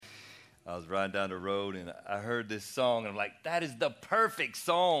I was riding down the road and I heard this song, and I'm like, that is the perfect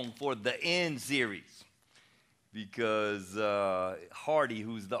song for the End series. Because Hardy,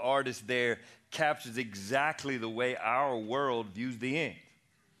 who's the artist there, captures exactly the way our world views the end.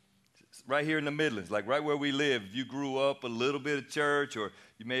 Right here in the Midlands, like right where we live. If you grew up a little bit of church, or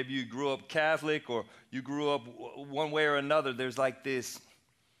maybe you grew up Catholic, or you grew up one way or another, there's like this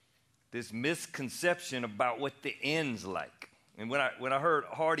misconception about what the end's like. And when I heard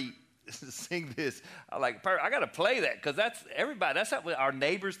Hardy sing this, I got to play that, because that's everybody. That's what our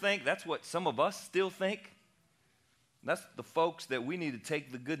neighbors think. That's what some of us still think. That's the folks that we need to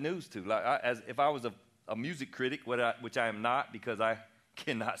take the good news to. As if I was a music critic, which I am not, because I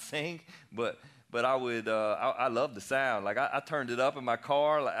cannot sing, but I would. I love the sound. Like I turned it up in my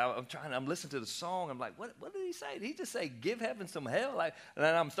car. Like I'm listening to the song. I'm like, what did he say? Did he just say, "Give heaven some hell"? And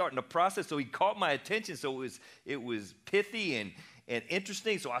then I'm starting to process. So he caught my attention. So it was pithy and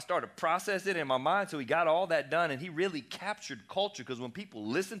interesting. So I started processing it in my mind. So he got all that done, and he really captured culture. Because when people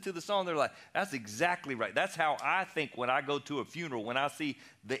listen to the song, they're like, "That's exactly right." That's how I think when I go to a funeral, when I see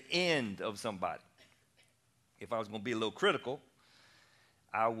the end of somebody. If I was going to be a little critical,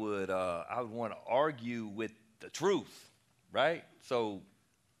 I would want to argue with the truth, right? So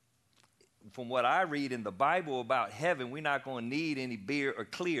from what I read in the Bible about heaven, we're not going to need any beer or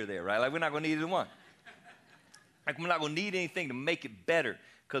clear there, right? Like we're not going to need either one. Like we're not going to need anything to make it better,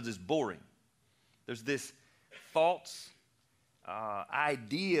 because it's boring. There's this false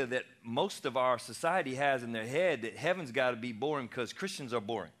idea that most of our society has in their head that heaven's got to be boring because Christians are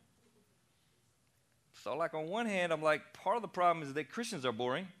boring. So like on one hand, I'm like, part of the problem is that Christians are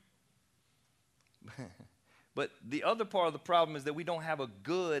boring. But the other part of the problem is that we don't have a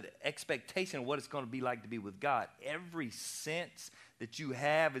good expectation of what it's going to be like to be with God. Every sense that you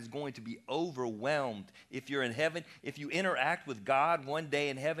have is going to be overwhelmed if you're in heaven. If you interact with God one day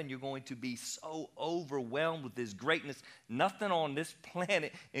in heaven, you're going to be so overwhelmed with His greatness. Nothing on this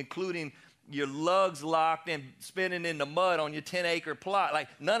planet, including your lugs locked and spinning in the mud on your 10-acre plot. Like,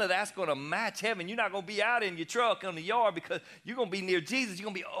 none of that's going to match heaven. You're not going to be out in your truck in the yard, because you're going to be near Jesus. You're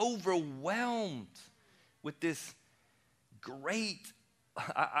going to be overwhelmed with this great,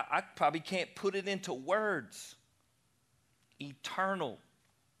 I probably can't put it into words, eternal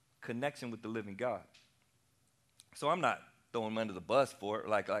connection with the living God. So I'm not throwing him under the bus for it.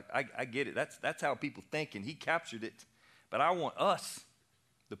 Like I get it. That's how people think, and he captured it. But I want us,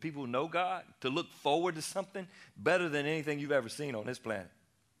 the people who know God, to look forward to something better than anything you've ever seen on this planet.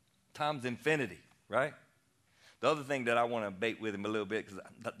 Times infinity, right? The other thing that I want to debate with him a little bit, because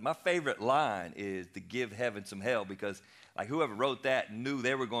my favorite line is to give heaven some hell, because like whoever wrote that knew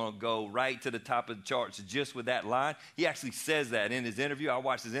they were going to go right to the top of the charts just with that line. He actually says that in his interview. I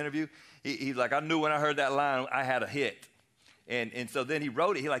watched his interview. He's like, I knew when I heard that line, I had a hit. And so then he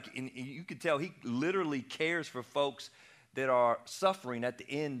wrote it. And you could tell he literally cares for folks that are suffering at the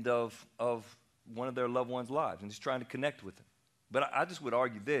end of one of their loved ones' lives, and he's trying to connect with them. But I just would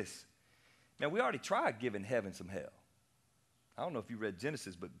argue this. Now, we already tried giving heaven some hell. I don't know if you read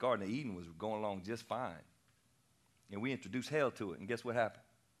Genesis, but Garden of Eden was going along just fine. And we introduced hell to it, and guess what happened?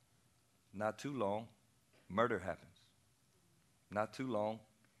 Not too long, murder happens. Not too long,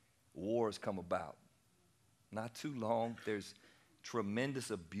 wars come about. Not too long, there's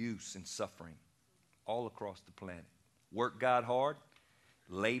tremendous abuse and suffering all across the planet. Work got hard.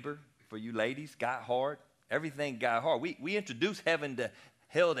 Labor, for you ladies, got hard. Everything got hard. We introduced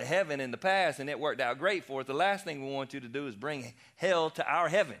hell to heaven in the past, and it worked out great for us. The last thing we want you to do is bring hell to our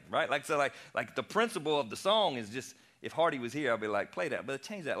heaven, right? Like the principle of the song is just, if Hardy was here, I'd be like, play that, but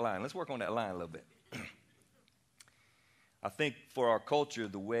change that line. Let's work on that line a little bit. I think for our culture,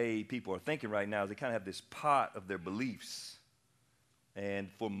 the way people are thinking right now is they kind of have this pot of their beliefs. And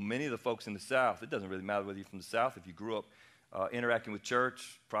for many of the folks in the South, it doesn't really matter whether you're from the South, if you grew up interacting with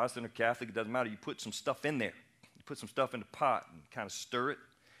church, Protestant or Catholic, it doesn't matter. You put some stuff in there. You put some stuff in the pot and kind of stir it.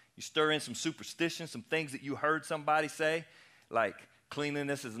 You stir in some superstition, some things that you heard somebody say, like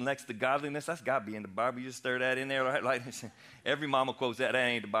cleanliness is next to godliness. That's got to be in the Bible. You just stir that in there. Right? Like every mama quotes that. That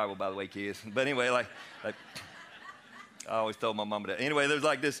ain't the Bible, by the way, kids. But anyway, like I always told my mama that. Anyway, there's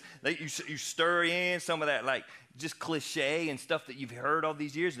like this, you stir in some of that, like just cliche and stuff that you've heard all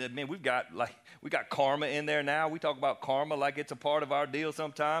these years. And man, we got karma in there now. We talk about karma like it's a part of our deal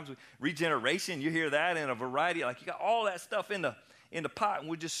sometimes. Regeneration, you hear that in a variety. Like you got all that stuff in the pot, and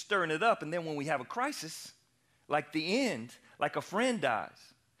we're just stirring it up. And then when we have a crisis, like the end, like a friend dies,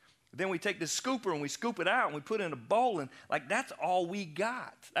 then we take the scooper and we scoop it out and we put it in a bowl, and like that's all we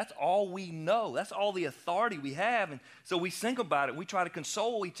got. That's all we know. That's all the authority we have. And so we think about it. We try to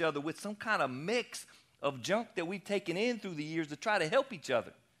console each other with some kind of mix of junk that we've taken in through the years to try to help each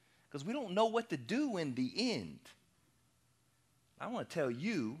other. because we don't know what to do in the end. I want to tell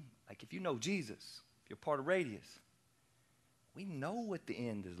you, like if you know Jesus, if you're part of Radius, we know what the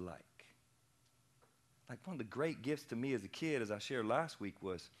end is like. Like one of the great gifts to me as a kid, as I shared last week,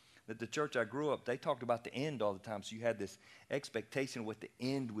 was that the church I grew up, they talked about the end all the time. So you had this expectation of what the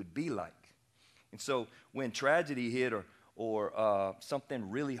end would be like. And so when tragedy hit or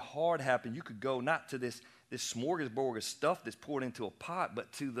something really hard happened, you could go not to this smorgasbord of stuff that's poured into a pot,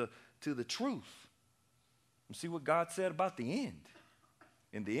 but to the truth. And see what God said about the end.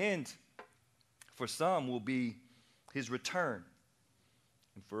 In the end, for some will be his return.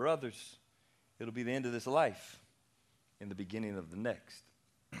 And for others, it'll be the end of this life and the beginning of the next.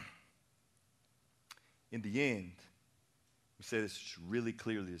 In the end, we say this really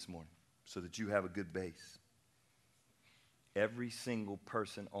clearly this morning so that you have a good base. Every single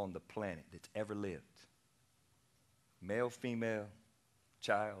person on the planet that's ever lived, male, female,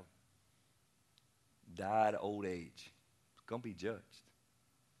 child, died of old age, is going to be judged.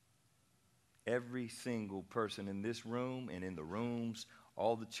 Every single person in this room and in the rooms,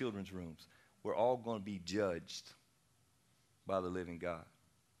 all the children's rooms, we're all going to be judged by the living God.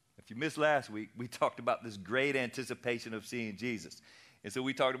 If you missed last week, we talked about this great anticipation of seeing Jesus. And so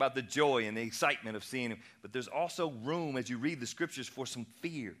we talked about the joy and the excitement of seeing him. But there's also room, as you read the scriptures, for some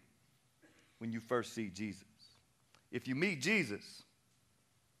fear when you first see Jesus. If you meet Jesus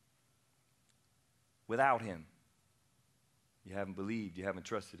without him, you haven't believed, you haven't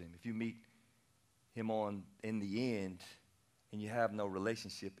trusted him. If you meet him in the end and you have no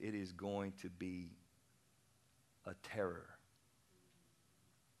relationship, it is going to be a terror.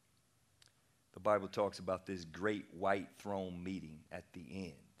 The Bible talks about this great white throne meeting at the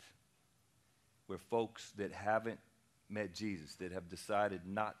end, where folks that haven't met Jesus, that have decided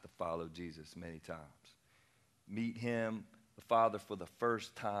not to follow Jesus many times, meet him, the Father, for the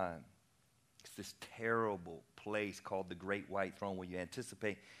first time. It's this terrible place called the great white throne where you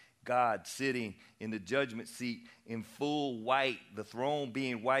anticipate God sitting in the judgment seat in full white, the throne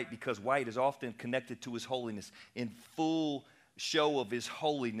being white because white is often connected to his holiness, in full show of his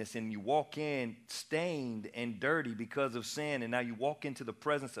holiness, and you walk in stained and dirty because of sin, and now you walk into the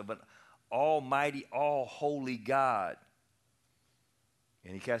presence of an almighty, all-holy God,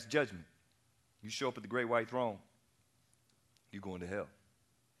 and he casts judgment. You show up at the great white throne, you're going to hell.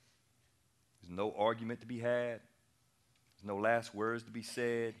 There's no argument to be had. There's no last words to be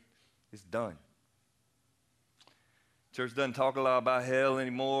said. It's done. Church doesn't talk a lot about hell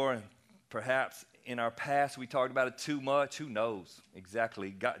anymore, and perhaps in our past we talked about it too much. Who knows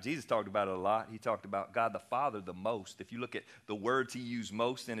exactly? Jesus talked about it a lot. He talked about God the Father the most. If you look at the words he used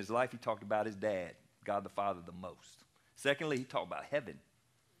most in his life, he talked about his dad, God the Father, the most. Secondly, he talked about heaven.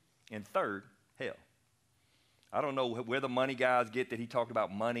 And third, hell. I don't know where the money guys get that he talked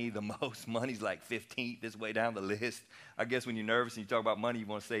about money the most. Money's like 15th, this way down the list. I guess when you're nervous and you talk about money, you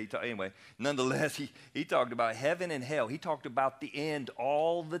want to say, anyway. Nonetheless, he talked about heaven and hell. He talked about the end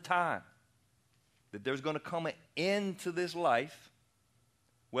all the time. That there's going to come an end to this life,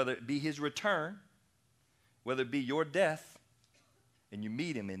 whether it be his return, whether it be your death, and you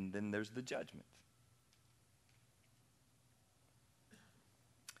meet him, and then there's the judgment.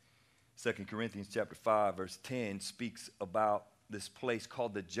 2 Corinthians chapter 5, verse 10 speaks about this place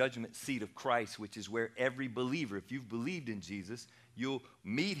called the judgment seat of Christ, which is where every believer, if you've believed in Jesus, you'll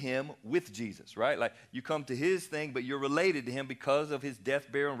meet him with Jesus, right? Like you come to his thing, but you're related to him because of his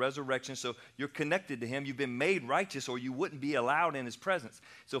death, burial, and resurrection. So you're connected to him. You've been made righteous, or you wouldn't be allowed in his presence.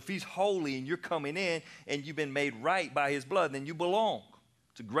 So if he's holy and you're coming in and you've been made right by his blood, then you belong.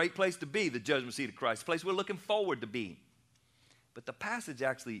 It's a great place to be, the judgment seat of Christ, a place we're looking forward to being. But the passage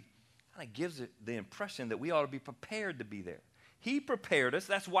actually kind of gives it the impression that we ought to be prepared to be there. He prepared us.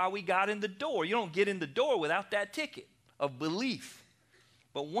 That's why we got in the door. You don't get in the door without that ticket of belief.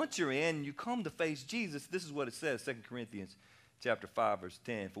 But once you're in, you come to face Jesus. This is what it says, 2 Corinthians chapter 5, verse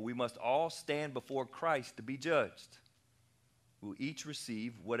 10. For we must all stand before Christ to be judged. We'll each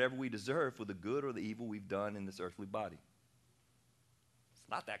receive whatever we deserve for the good or the evil we've done in this earthly body. It's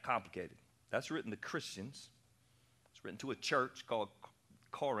not that complicated. That's written to Christians. It's written to a church called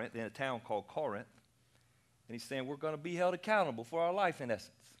Corinth, in a town called Corinth. And he's saying we're going to be held accountable for our life, in essence.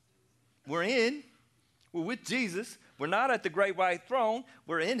 We're with Jesus. We're not at the great white throne.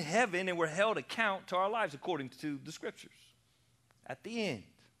 We're in heaven, and we're held account to our lives according to the scriptures. At the end,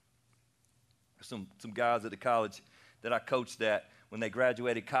 some guys at the college that I coached at, when they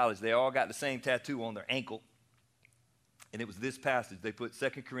graduated college, they all got the same tattoo on their ankle. And it was this passage. They put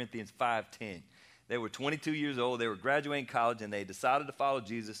 2 Corinthians 5:10. They were 22 years old. They were graduating college, and they decided to follow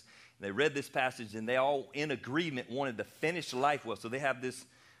Jesus. And they read this passage, and they all, in agreement, wanted to finish life well. So they have this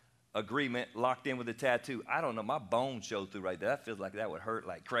agreement, locked in with a tattoo. I don't know, my bones showed through right there. That feels like that would hurt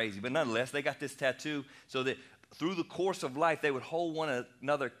like crazy. But nonetheless, they got this tattoo so that through the course of life, they would hold one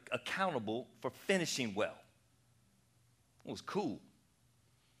another accountable for finishing well. It was cool.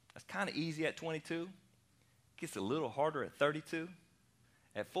 That's kind of easy at 22. Gets a little harder at 32.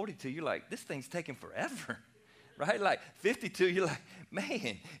 At 42, you're like, this thing's taking forever, right? Like 52, you're like,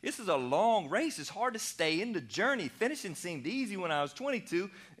 man, this is a long race. It's hard to stay in the journey. Finishing seemed easy when I was 22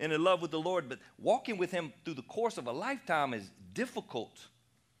 and in love with the Lord, but walking with him through the course of a lifetime is difficult,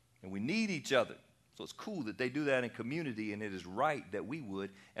 and we need each other. So it's cool that they do that in community, and it is right that we would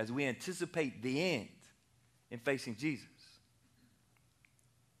as we anticipate the end in facing Jesus.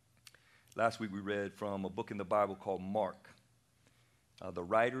 Last week we read from a book in the Bible called Mark. The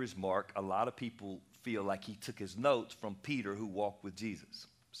writer is Mark. A lot of people feel like he took his notes from Peter, who walked with Jesus.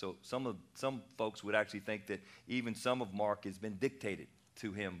 So some folks would actually think that even some of Mark has been dictated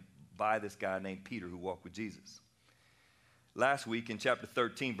to him by this guy named Peter, who walked with Jesus. Last week in chapter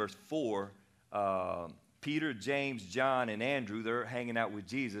 13, verse 4, Peter, James, John, and Andrew, they're hanging out with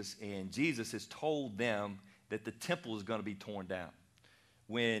Jesus, and Jesus has told them that the temple is going to be torn down.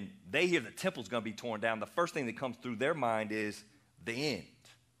 When they hear the temple is going to be torn down, the first thing that comes through their mind is the end.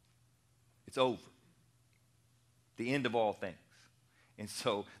 It's over. The end of all things. And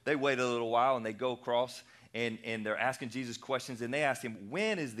so they wait a little while, and they go across, and they're asking Jesus questions, and they ask him,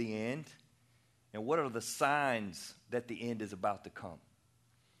 when is the end? And what are the signs that the end is about to come?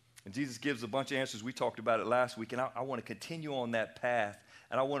 And Jesus gives a bunch of answers. We talked about it last week, and I want to continue on that path.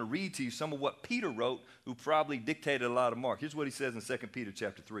 And I want to read to you some of what Peter wrote, who probably dictated a lot of Mark. Here's what he says in 2 Peter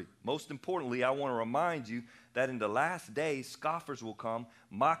chapter 3. Most importantly, I want to remind you that in the last days, scoffers will come,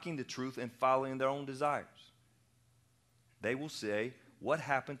 mocking the truth and following their own desires. They will say, what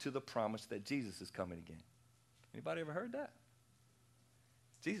happened to the promise that Jesus is coming again? Anybody ever heard that?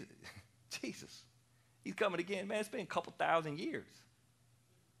 Jesus. He's coming again. Man, it's been a couple thousand years.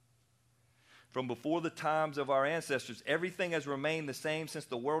 From before the times of our ancestors, everything has remained the same since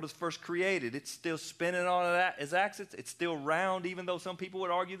the world was first created. It's still spinning on its axis. It's still round, even though some people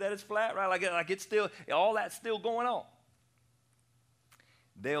would argue that it's flat, right? Like it's still, all that's still going on.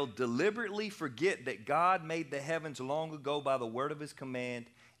 They'll deliberately forget that God made the heavens long ago by the word of his command,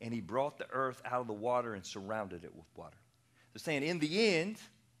 and he brought the earth out of the water and surrounded it with water. They're saying, in the end,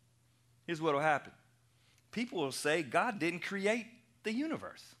 here's what will happen. People will say, God didn't create the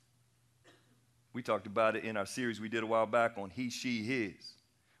universe. We talked about it in our series we did a while back on he, she, his.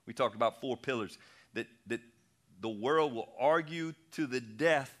 We talked about 4 pillars that the world will argue to the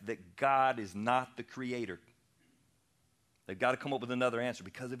death that God is not the creator. They've got to come up with another answer,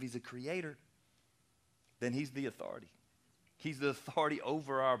 because if he's a creator, then he's the authority. He's the authority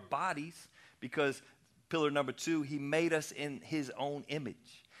over our bodies, because pillar number 2, he made us in his own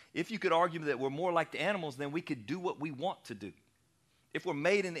image. If you could argue that we're more like the animals, then we could do what we want to do. If we're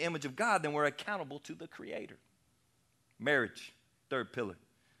made in the image of God, then we're accountable to the Creator. Marriage, 3rd pillar.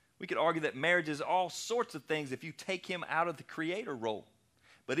 We could argue that marriage is all sorts of things if you take him out of the Creator role.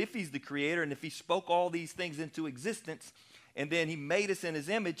 But if he's the Creator, and if he spoke all these things into existence, and then he made us in his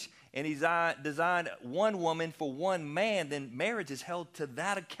image, and he's designed one woman for one man, then marriage is held to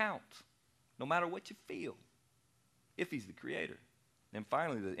that account, no matter what you feel, if he's the Creator. And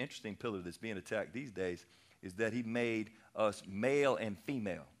finally, the interesting pillar that's being attacked these days is that he made us male and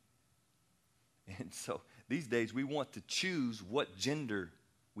female. And so these days we want to choose what gender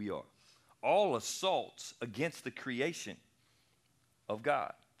we are. All assaults against the creation of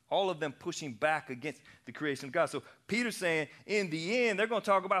God. All of them pushing back against the creation of God. So Peter's saying, in the end, they're going to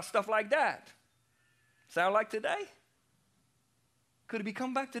talk about stuff like that. Sound like today? Could it be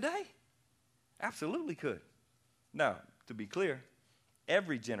come back today? Absolutely could. Now, to be clear,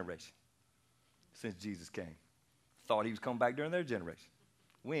 every generation since Jesus came thought he was coming back during their generation.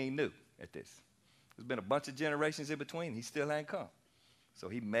 We ain't new at this. There's been a bunch of generations in between. He still ain't come. So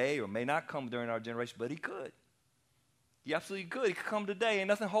he may or may not come during our generation, but he could. He absolutely could. He could come today. Ain't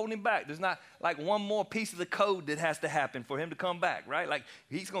nothing holding him back. There's not like one more piece of the code that has to happen for him to come back, right? Like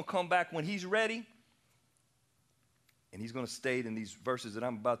he's going to come back when he's ready. And he's going to state in these verses that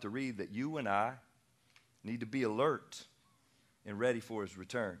I'm about to read that you and I need to be alert and ready for his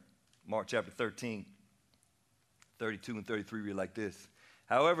return. Mark chapter 13, 32 and 33 read like this.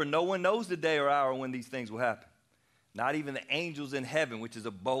 However, no one knows the day or hour when these things will happen. Not even the angels in heaven, which is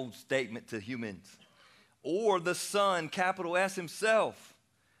a bold statement to humans. Or the Son, capital S himself.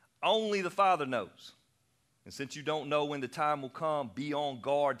 Only the Father knows. And since you don't know when the time will come, be on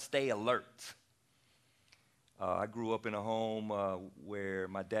guard, stay alert. I grew up in a home where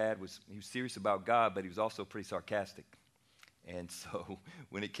my dad was serious about God, but he was also pretty sarcastic. And so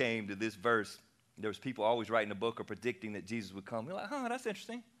when it came to this verse, there was people always writing a book or predicting that Jesus would come. You're like, that's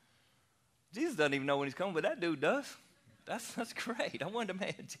interesting. Jesus doesn't even know when he's coming, but that dude does. That's great. I wonder,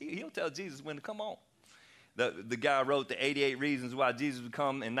 man, he'll tell Jesus when to come on. The guy wrote the 88 Reasons Why Jesus Would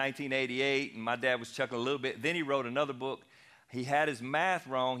Come in 1988, and my dad was chuckling a little bit. Then he wrote another book. He had his math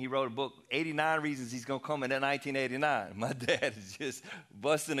wrong. He wrote a book, 89 Reasons He's Going to Come in 1989. My dad is just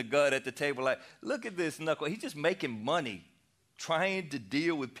busting a gut at the table like, look at this knuckle. He's just making money trying to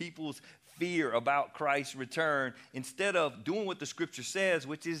deal with people's fear about Christ's return instead of doing what the scripture says,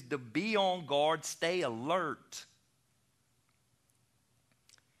 which is to be on guard, stay alert.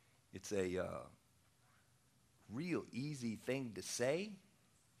 It's a real easy thing to say.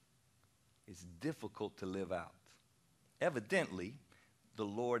 It's difficult to live out. Evidently, the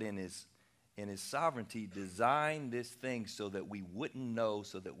Lord in his sovereignty designed this thing so that we wouldn't know,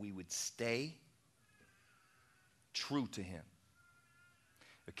 so that we would stay true to him.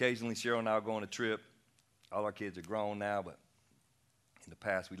 Occasionally, Cheryl and I will go on a trip. All our kids are grown now, but in the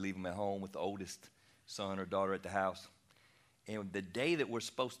past, we leave them at home with the oldest son or daughter at the house. And the day that we're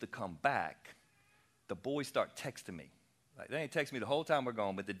supposed to come back, the boys start texting me. Like, they ain't texting me the whole time we're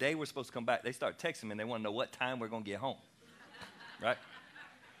gone, but the day we're supposed to come back, they start texting me, and they want to know what time we're going to get home. Right?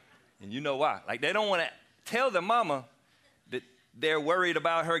 And you know why. Like, they don't want to tell their mama that they're worried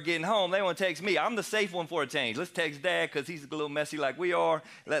about her getting home. They want to text me. I'm the safe one for a change. Let's text Dad because he's a little messy like we are.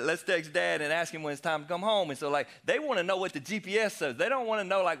 Let's text Dad and ask him when it's time to come home. And so, like, they want to know what the GPS says. They don't want to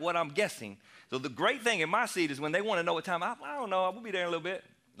know, like, what I'm guessing. So the great thing in my seat is when they want to know what time, I don't know. We'll be there in a little bit.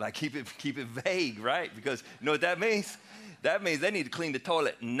 Like, keep it vague, right? Because you know what that means? That means they need to clean the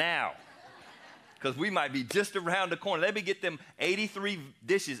toilet now. Because we might be just around the corner. Let me get them 83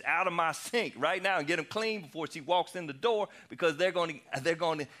 dishes out of my sink right now and get them clean before she walks in the door, because they're going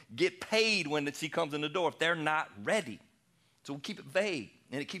to get paid when she comes in the door if they're not ready. So we keep it vague,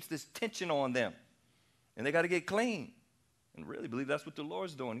 and it keeps this tension on them. And they got to get clean. And really believe that's what the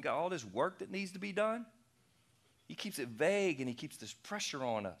Lord's doing. He got all this work that needs to be done. He keeps it vague, and he keeps this pressure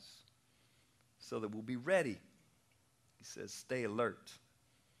on us so that we'll be ready. He says, stay alert.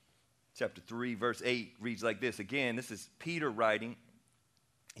 Chapter 3, verse 8 reads like this. Again, this is Peter writing.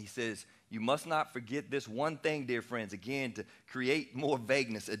 He says, you must not forget this one thing, dear friends, again, to create more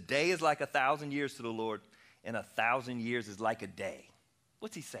vagueness. A day is like 1,000 years to the Lord, and 1,000 years is like a day.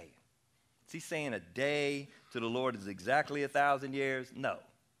 What's he saying? Is he saying a day to the Lord is exactly 1,000 years? No.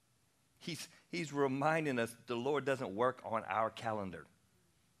 He's reminding us the Lord doesn't work on our calendar.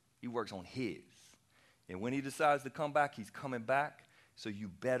 He works on his. And when he decides to come back, he's coming back. So you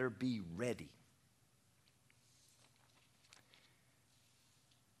better be ready.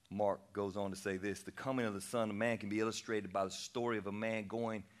 Mark goes on to say this. The coming of the Son of Man can be illustrated by the story of a man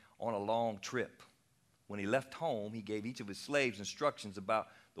going on a long trip. When he left home, he gave each of his slaves instructions about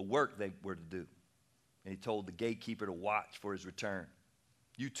the work they were to do. And he told the gatekeeper to watch for his return.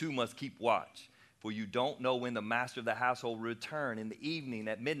 You too must keep watch, for you don't know when the master of the household will return, in the evening,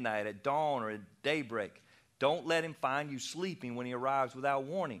 at midnight, at dawn, or at daybreak. Don't let him find you sleeping when he arrives without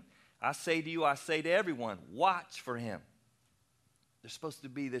warning. I say to everyone, watch for him. There's supposed to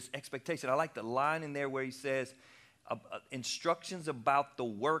be this expectation. I like the line in there where he says, instructions about the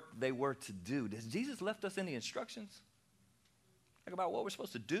work they were to do. Has Jesus left us any instructions? Like about what we're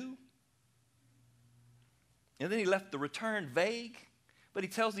supposed to do? And then he left the return vague. But he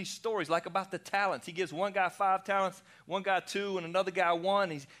tells these stories like about the talents. He gives one guy 5 talents, one guy 2, and another guy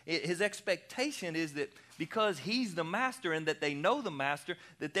 1. His expectation is that because he's the master and that they know the master,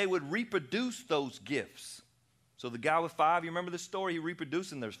 that they would reproduce those gifts. So the guy with 5, you remember the story? He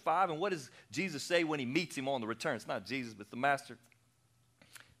reproduced, and there's 5. And what does Jesus say when he meets him on the return? It's not Jesus, but it's the master.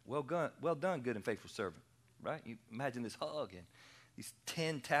 Well done, good and faithful servant. Right? You imagine this hug and these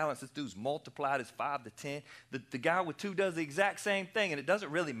 10 talents. This dude's multiplied his 5 to 10. The guy with 2 does the exact same thing, and it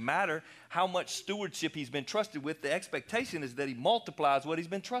doesn't really matter how much stewardship he's been trusted with. The expectation is that he multiplies what he's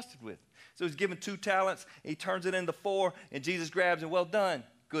been trusted with. So he's given 2 talents, and he turns it into 4, and Jesus grabs him. Well done,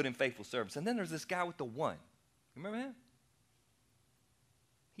 good and faithful servant. And then there's this guy with the 1. Remember him?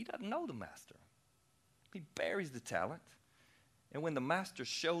 He doesn't know the master. He buries the talent, and when the master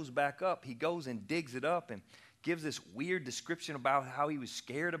shows back up, he goes and digs it up and gives this weird description about how he was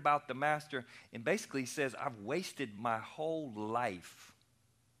scared about the master. And basically he says, I've wasted my whole life.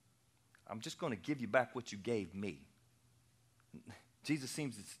 I'm just going to give you back what you gave me. Jesus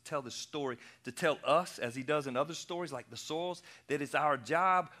seems to tell this story, to tell us, as he does in other stories like the soils, that it's our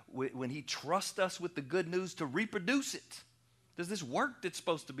job when he trusts us with the good news to reproduce it. There's this work that's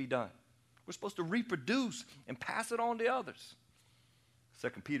supposed to be done. We're supposed to reproduce and pass it on to others. 2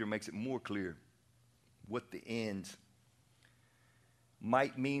 Peter makes it more clear what the end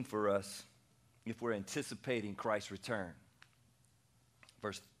might mean for us if we're anticipating Christ's return.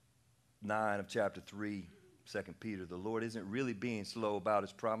 Verse 9 of chapter 3, 2 Peter, the Lord isn't really being slow about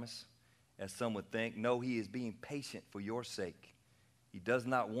his promise, as some would think. No, he is being patient for your sake. He does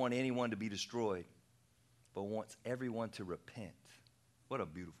not want anyone to be destroyed, but wants everyone to repent. What a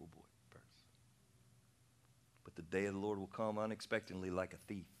beautiful verse. But the day of the Lord will come unexpectedly like a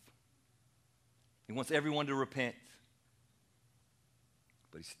thief. He wants everyone to repent,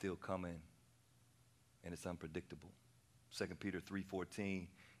 but he's still coming, and it's unpredictable. 2 Peter 3:14.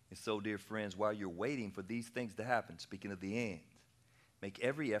 And so, dear friends, while you're waiting for these things to happen, speaking of the end, make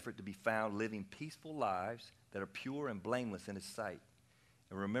every effort to be found living peaceful lives that are pure and blameless in his sight.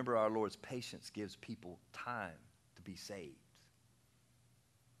 And remember, our Lord's patience gives people time to be saved.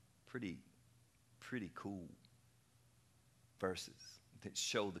 Pretty cool verses that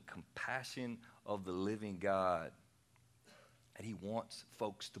show the compassion of the living God, that he wants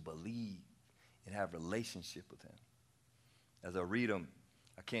folks to believe and have a relationship with him. As I read them,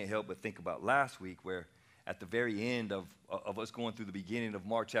 I can't help but think about last week, where at the very end of us going through the beginning of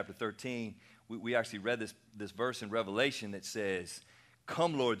Mark chapter 13, we actually read this verse in Revelation that says,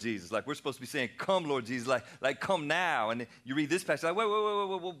 come, Lord Jesus. Like we're supposed to be saying, come, Lord Jesus, like come now. And you read this passage, like,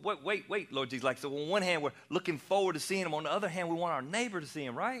 wait, Lord Jesus. Like, so on one hand, we're looking forward to seeing him. On the other hand, we want our neighbor to see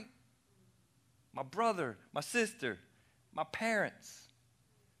him, right? My brother, my sister, my parents,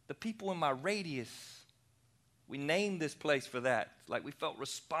 the people in my radius. We named this place for that. Like we felt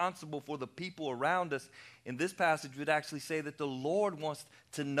responsible for the people around us. In this passage, we'd actually say that the Lord wants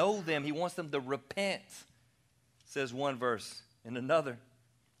to know them. He wants them to repent, says one verse. In another,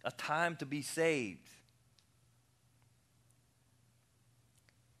 a time to be saved.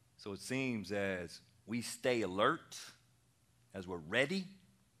 So it seems as we stay alert, as we're ready,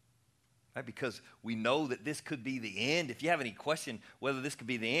 right? Because we know that this could be the end. If you have any question whether this could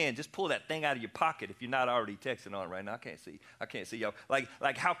be the end, just pull that thing out of your pocket if you're not already texting on it right now. I can't see y'all.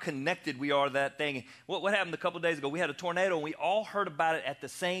 Like how connected we are to that thing. What happened a couple of days ago? We had a tornado and we all heard about it at the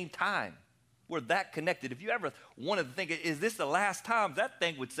same time. We're that connected. If you ever wanted to think, is this the last time? That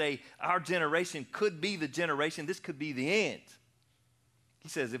thing would say our generation could be the generation. This could be the end. He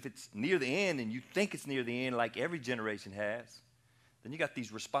says if it's near the end and you think it's near the end like every generation has, then you got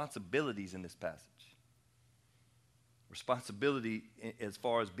these responsibilities in this passage. Responsibility as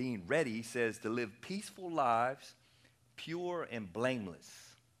far as being ready, he says, to live peaceful lives, pure and blameless.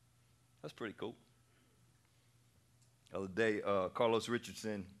 That's pretty cool. The other day, Carlos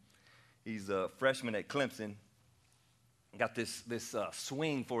Richardson, he's a freshman at Clemson, got this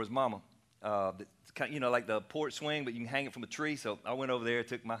swing for his mama. It's kind of, like the porch swing, but you can hang it from a tree. So I went over there,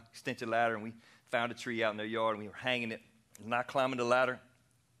 took my extension ladder, and we found a tree out in their yard, and we were hanging it. And I climbing the ladder.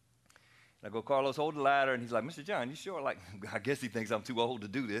 And I go, Carlos, hold the ladder. And he's like, Mr. John, you sure? Like, I guess he thinks I'm too old to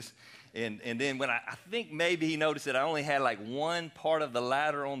do this. And then when I think maybe he noticed that I only had like one part of the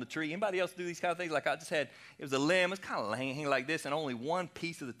ladder on the tree. Anybody else do these kind of things? Like I just had, it was a limb. It's kind of hanging like this, and only one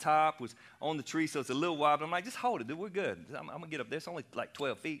piece of the top was on the tree, so it's a little wobbly. I'm like, just hold it, dude. We're good. I'm going to get up there. It's only like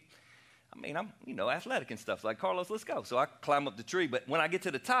 12 feet. I mean, I'm, athletic and stuff. So like, Carlos, let's go. So I climb up the tree. But when I get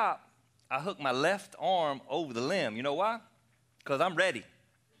to the top, I hook my left arm over the limb. You know why? Because I'm ready.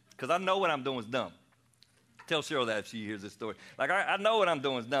 Because I know what I'm doing is dumb. Tell Cheryl that if she hears this story. Like, I know what I'm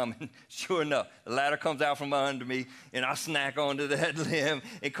doing is dumb. And sure enough, the ladder comes out from under me, and I snack onto that limb.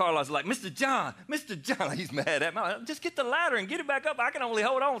 And Carlos is like, Mr. John, he's mad at me. Just get the ladder and get it back up. I can only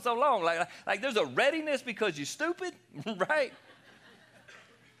hold on so long. Like there's a readiness because you're stupid, right?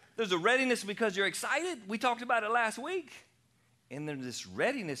 There's a readiness because you're excited. We talked about it last week. And there's this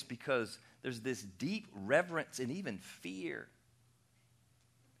readiness because there's this deep reverence and even fear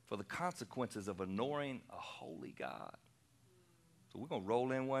for the consequences of ignoring a holy God. So we're going to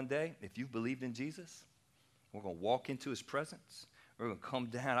roll in one day. If you've believed in Jesus, we're going to walk into his presence. We're going to come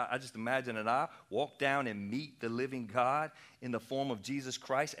down. I just imagine that I walk down and meet the living God in the form of Jesus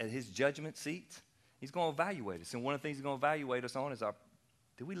Christ at his judgment seat. He's going to evaluate us. And one of the things he's going to evaluate us on is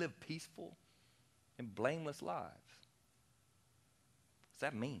do we live peaceful and blameless lives? What's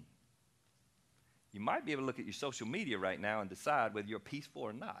that mean? You might be able to look at your social media right now and decide whether you're peaceful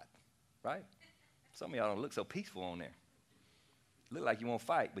or not, right? Some of y'all don't look so peaceful on there. Look like you won't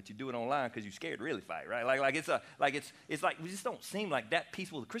fight, but you do it online because you're scared to really fight, right? It's like we just don't seem like that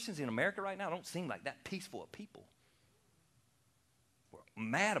peaceful. The Christians in America right now don't seem like that peaceful of people. We're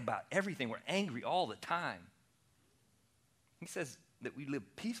mad about everything. We're angry all the time. He says that we live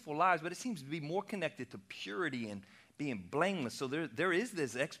peaceful lives, but it seems to be more connected to purity and being blameless. So there is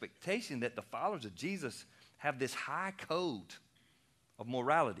this expectation that the followers of Jesus have this high code of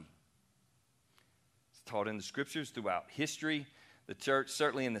morality. It's taught in the scriptures throughout history. the church,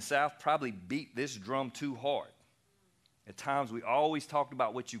 certainly in the South, probably beat this drum too hard. At times, we always talked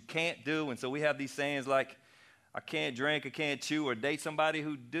about what you can't do, and so we have these sayings like, I can't drink, I can't chew, or date somebody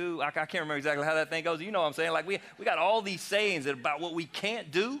who do. I can't remember exactly how that thing goes. You know what I'm saying? Like, we got all these sayings about what we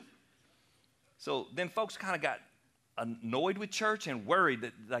can't do. So then folks kind of got annoyed with church and worried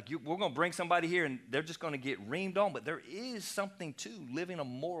that, like, we're going to bring somebody here and they're just going to get reamed on. But there is something to living a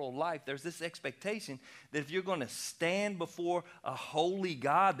moral life. There's this expectation that if you're going to stand before a holy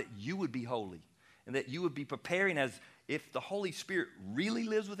God, that you would be holy and that you would be preparing as if the Holy Spirit really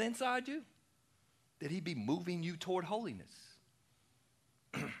lives within inside you, that he'd be moving you toward holiness.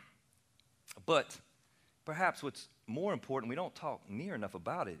 But perhaps what's more important, we don't talk near enough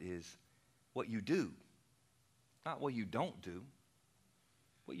about it, is what you do. Not what you don't do,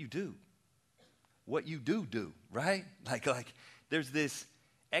 what you do. What you do, right? Like there's this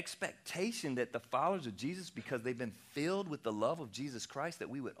expectation that the followers of Jesus, because they've been filled with the love of Jesus Christ, that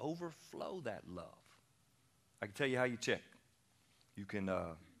we would overflow that love. I can tell you how you check. You can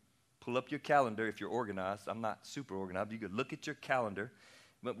pull up your calendar if you're organized. I'm not super organized. You could look at your calendar.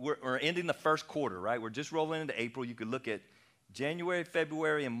 But we're ending the first quarter, right? We're just rolling into April. You could look at January,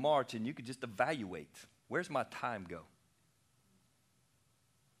 February, and March, and you could just evaluate. Where's my time go?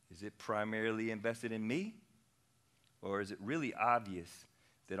 Is it primarily invested in me? Or is it really obvious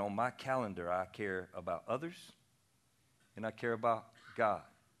that on my calendar I care about others and I care about God?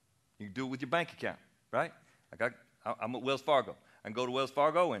 You can do it with your bank account, right? Like I'm at Wells Fargo. I can go to Wells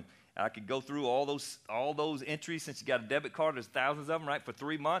Fargo and I could go through all those entries. Since you got a debit card, there's thousands of them, right, for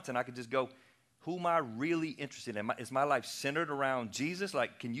 3 months, and I could just go, who am I really interested in? Is my life centered around Jesus?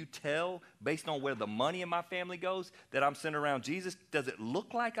 Like, can you tell based on where the money in my family goes that I'm centered around Jesus? Does it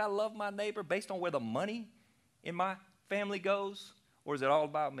look like I love my neighbor based on where the money in my family goes? Or is it all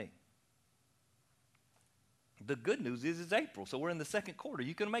about me? The good news is it's April, so we're in the second quarter.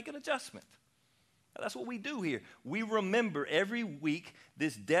 You can make an adjustment. That's what we do here. We remember every week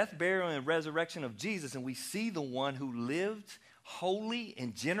this death, burial, and resurrection of Jesus, and we see the one who lived wholly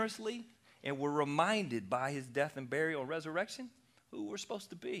and generously, and we're reminded by his death and burial and resurrection who we're supposed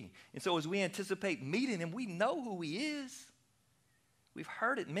to be. And so as we anticipate meeting him, we know who he is. We've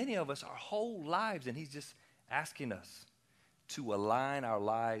heard it, many of us, our whole lives, and he's just asking us to align our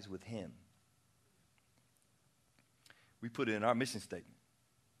lives with him. We put it in our mission statement.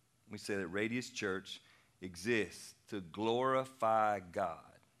 We say that Radius Church exists to glorify God.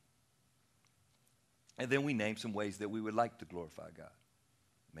 And then we name some ways that we would like to glorify God.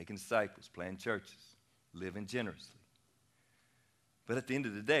 Making disciples, planting churches, living generously. But at the end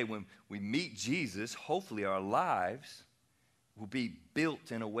of the day, when we meet Jesus, hopefully our lives will be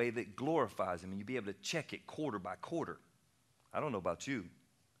built in a way that glorifies him, and you'll be able to check it quarter by quarter. I don't know about you.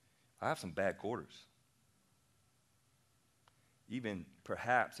 I have some bad quarters. Even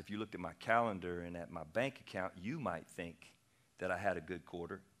perhaps if you looked at my calendar and at my bank account, you might think that I had a good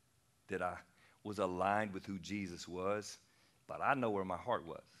quarter, that I was aligned with who Jesus was, but I know where my heart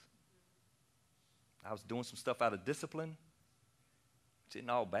was. I was doing some stuff out of discipline, which isn't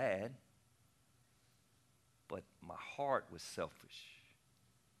all bad, but my heart was selfish.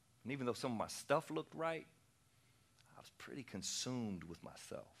 And even though some of my stuff looked right, I was pretty consumed with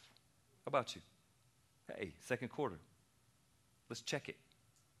myself. How about you? Hey, second quarter. Let's check it.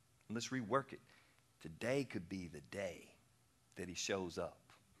 And let's rework it. Today could be the day that he shows up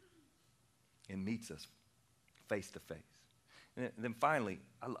and meets us face to face. And then finally,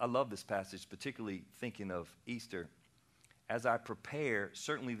 I love this passage, particularly thinking of Easter. As I prepare,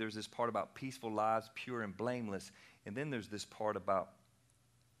 certainly there's this part about peaceful lives, pure and blameless. And then there's this part about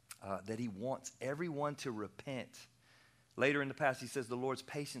that he wants everyone to repent. Later in the passage, he says the Lord's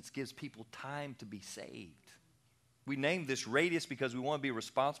patience gives people time to be saved. We named this Radius because we want to be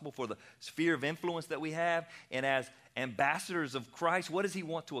responsible for the sphere of influence that we have. And as ambassadors of Christ, what does he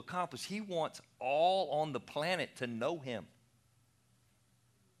want to accomplish? He wants all on the planet to know him.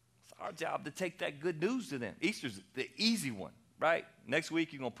 It's our job to take that good news to them. Easter's the easy one, right? Next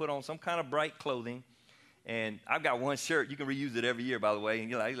week, you're going to put on some kind of bright clothing. And I've got one shirt. You can reuse it every year, by the way.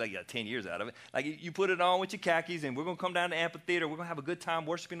 And you're like, you got 10 years out of it. Like, you put it on with your khakis, and we're going to come down to the amphitheater. We're going to have a good time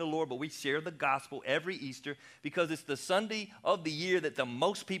worshiping the Lord, but we share the gospel every Easter because it's the Sunday of the year that the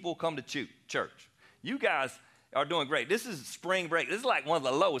most people come to church. You guys are doing great. This is spring break. This is like one of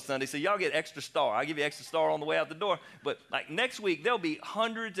the lowest Sundays, so y'all get extra star. I'll give you extra star on the way out the door. But like next week, there'll be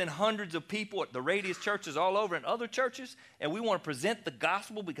hundreds and hundreds of people at the Radius churches all over and other churches, and we want to present the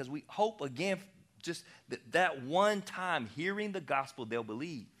gospel because we hope, again, just that one time hearing the gospel, they'll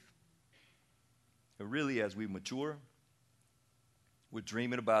believe. And really, as we mature, We're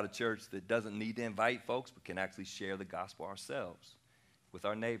dreaming about a church that doesn't need to invite folks, but can actually share the gospel ourselves with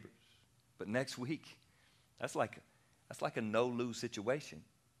our neighbors. But next week, that's like a no-lose situation.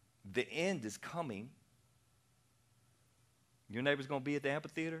 The end is coming. Your neighbor's going to be at the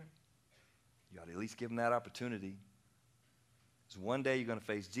amphitheater. You ought to at least give them that opportunity. Because one day you're going to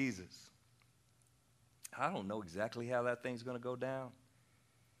face Jesus. I don't know exactly how that thing's going to go down.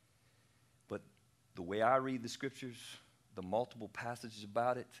 But the way I read the scriptures, the multiple passages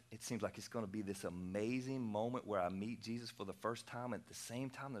about it, it seems like it's going to be this amazing moment where I meet Jesus for the first time. And at the same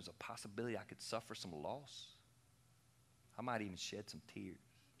time, there's a possibility I could suffer some loss. I might even shed some tears.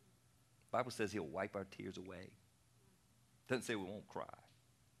 The Bible says he'll wipe our tears away. It doesn't say we won't cry.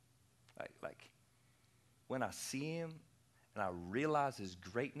 Like when I see him and I realize his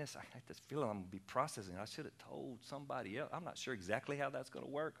greatness, I have this feeling I'm going to be processing. I should have told somebody else. I'm not sure exactly how that's going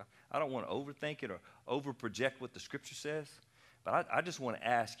to work. I don't want to overthink it or overproject what the scripture says. But I just want to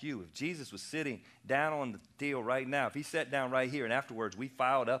ask you, if Jesus was sitting down on the deal right now, if he sat down right here and afterwards we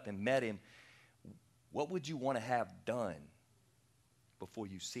filed up and met him, what would you want to have done before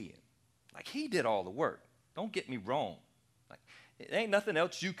you see him? Like, he did all the work. Don't get me wrong. Like, it ain't nothing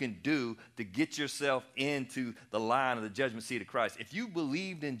else you can do to get yourself into the line of the judgment seat of Christ. If you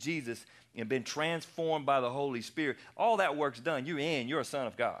believed in Jesus and been transformed by the Holy Spirit, all that work's done. You're in. You're a son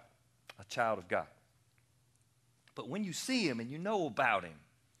of God, a child of God. But when you see him and you know about him,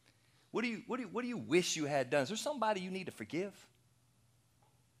 what do you wish you had done? Is there somebody you need to forgive?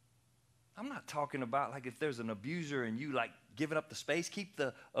 I'm not talking about like if there's an abuser and you like giving up the space, keep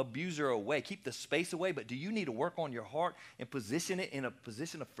the abuser away, keep the space away, but do you need to work on your heart and position it in a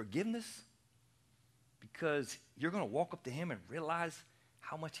position of forgiveness? Because you're going to walk up to him and realize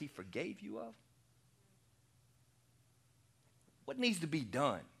how much he forgave you of. What needs to be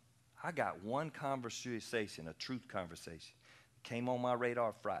done? I got one conversation, a truth conversation, came on my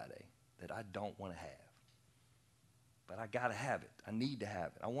radar Friday that I don't want to have. But I got to have it. I need to have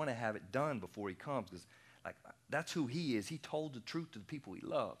it. I want to have it done before he comes because like that's who he is. He told the truth to the people he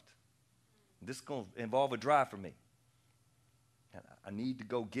loved. This is going to involve a drive for me. And I need to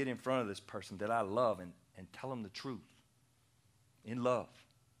go get in front of this person that I love and tell him the truth in love.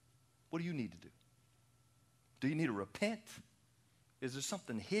 What do you need to do? Do you need to repent? Is there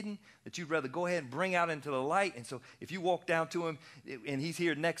something hidden that you'd rather go ahead and bring out into the light? And so if you walk down to him and he's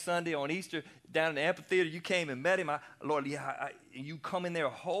here next Sunday on Easter down in the amphitheater, you came and met him, Lord, you come in there a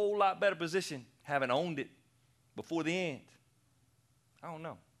whole lot better position, having owned it before the end. I don't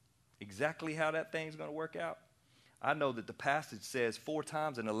know exactly how that thing's going to work out. I know that the passage says 4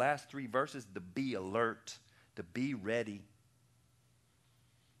 times in the last 3 verses to be alert, to be ready.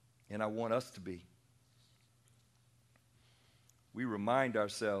 And I want us to be. We remind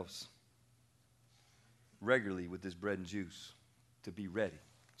ourselves regularly with this bread and juice to be ready.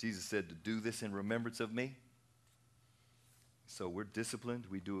 Jesus said to do this in remembrance of me. So we're disciplined.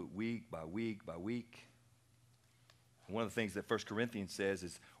 We do it week by week by week. One of the things that 1 Corinthians says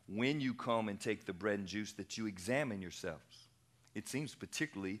is when you come and take the bread and juice that you examine yourselves. It seems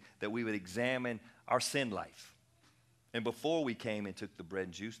particularly that we would examine our sin life. And before we came and took the bread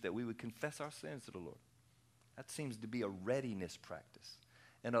and juice, that we would confess our sins to the Lord. That seems to be a readiness practice,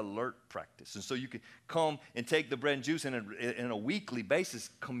 an alert practice. And so you can come and take the bread and juice and in a weekly basis,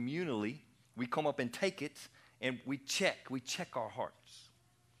 communally, we come up and take it and we check our hearts.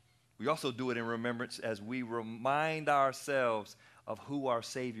 We also do it in remembrance as we remind ourselves of who our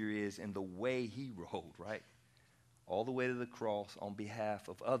Savior is and the way he rode, right? All the way to the cross on behalf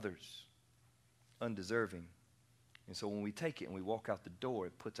of others, undeserving. And so when we take it and we walk out the door,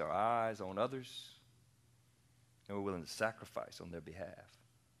 it puts our eyes on others. And we're willing to sacrifice on their behalf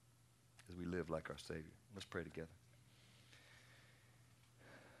as we live like our Savior. Let's pray together.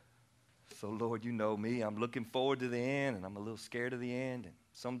 So, Lord, you know me. I'm looking forward to the end, and I'm a little scared of the end. And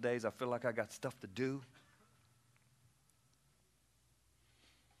some days I feel like I got stuff to do.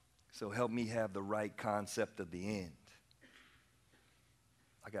 So help me have the right concept of the end.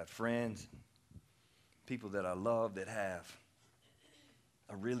 I got friends, people that I love that have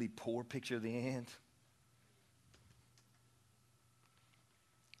a really poor picture of the end.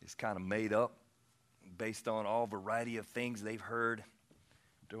 It's kind of made up based on all variety of things they've heard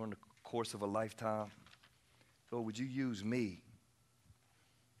during the course of a lifetime. Lord, would you use me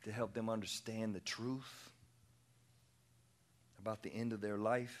to help them understand the truth about the end of their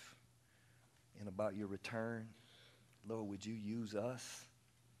life and about your return? Lord, would you use us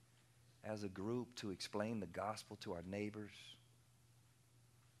as a group to explain the gospel to our neighbors?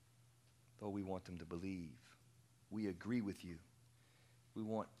 Lord, we want them to believe. We agree with you. We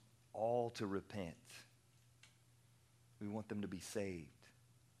want all to repent. We want them to be saved.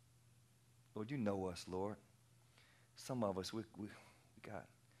 Lord, you know us, Lord. Some of us, we got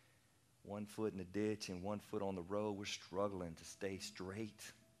one foot in the ditch and one foot on the road. We're struggling to stay straight.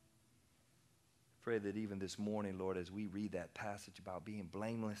 Pray that even this morning, Lord, as we read that passage about being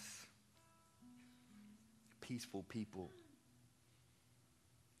blameless, peaceful people,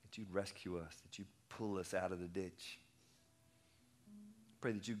 that you'd rescue us, that you pull us out of the ditch.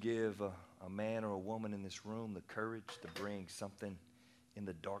 Pray that you give a man or a woman in this room the courage to bring something in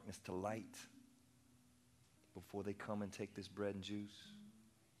the darkness to light before they come and take this bread and juice.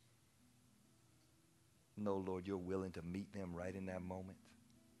 No, Lord, you're willing to meet them right in that moment.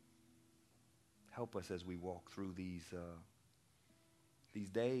 Help us as we walk through these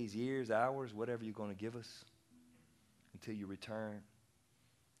days, years, hours, whatever you're going to give us until you return.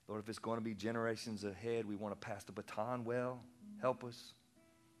 Lord, if it's going to be generations ahead, we want to pass the baton well. Help us.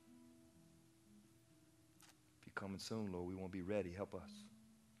 If you're coming soon, Lord, we want to be ready. Help us.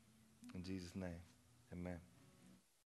 In Jesus' name, amen.